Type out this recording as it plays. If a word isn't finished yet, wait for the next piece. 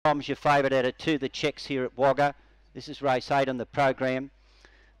Tom's your favourite out of 2 the checks here at Wagga. This is race 8 on the program.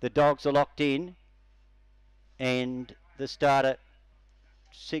 The dogs are locked in, and the starter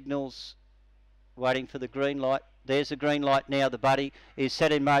signals waiting for the green light. There's the green light now. The buddy is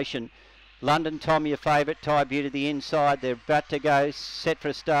set in motion. London Tom, your favourite. Thai Beauty the inside. They're about to go, set for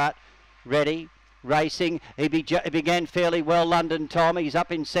a start. Ready. Racing. He began fairly well, London Tom. He's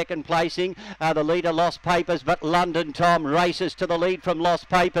up in second placing. The leader, Lost Papers, but London Tom races to the lead from Lost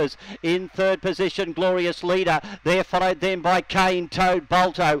Papers. In third position, Glorious Leader. They're followed then by Cane Toad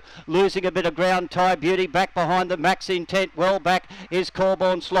Bolto. Losing a bit of ground, Thai Beauty back behind the Max Intent. Well back is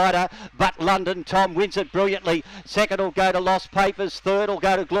Corborn Slider, but London Tom wins it brilliantly. Second will go to Lost Papers. Third will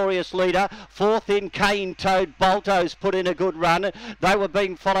go to Glorious Leader. Fourth in Cane Toad Bolto's put in a good run. They were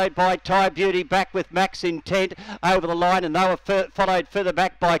being followed by Thai Beauty back with Max Intent over the line, and they were followed further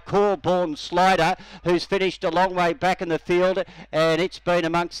back by Corborn Slider, who's finished a long way back in the field, and it's been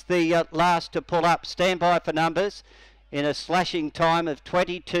amongst the last to pull up. Stand by for numbers in a slashing time of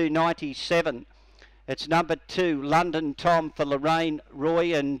 22.97. It's number 2, London Tom, for Lorraine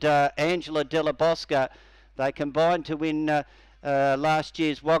Roy and Angela Della Bosca. They combined to win last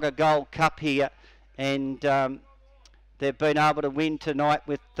year's Wagga Gold Cup here, and they've been able to win tonight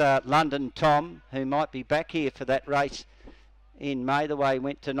with London Tom, who might be back here for that race in May, the way he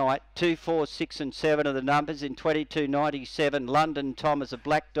went tonight. 2, 4, 6 and 7 are the numbers in 22.97. London Tom is a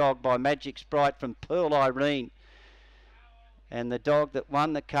black dog by Magic Sprite from Pearl Irene. And the dog that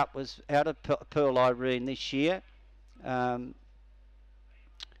won the cup was out of Pearl Irene this year. 2,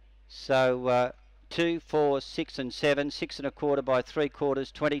 4, 6 and 7, 6 1/4 by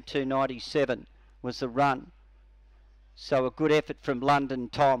 3/4, 22.97 was the run. So a good effort from London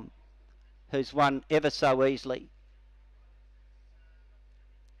Tom, who's won ever so easily.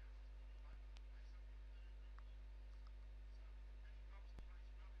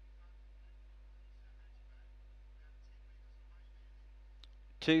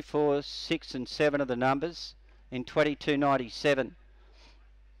 Two, 4, 6 and 7 are the numbers in 22.97.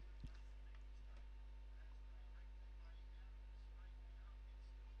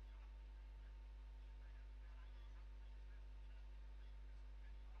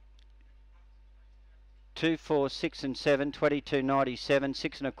 2, 4, 6 and 7, 22.97,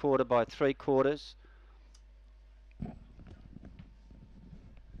 6 1/4 by 3/4.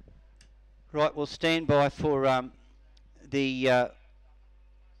 Right, we'll stand by for the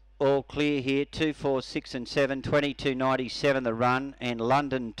all clear here. 2, 4, 6 and 7, 22.97 the run, and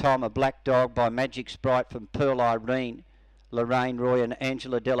London Tom, a black dog by Magic Sprite from Pearl Irene, Lorraine Roy and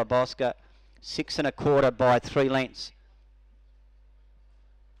Angela Della Bosca, 6 1/4 by 3 lengths.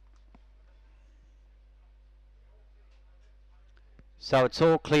 So it's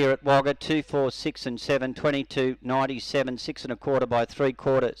all clear at Wagga. 2, 4, 6 and 7, 22.97, 6 1/4 by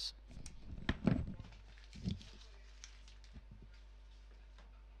 3/4.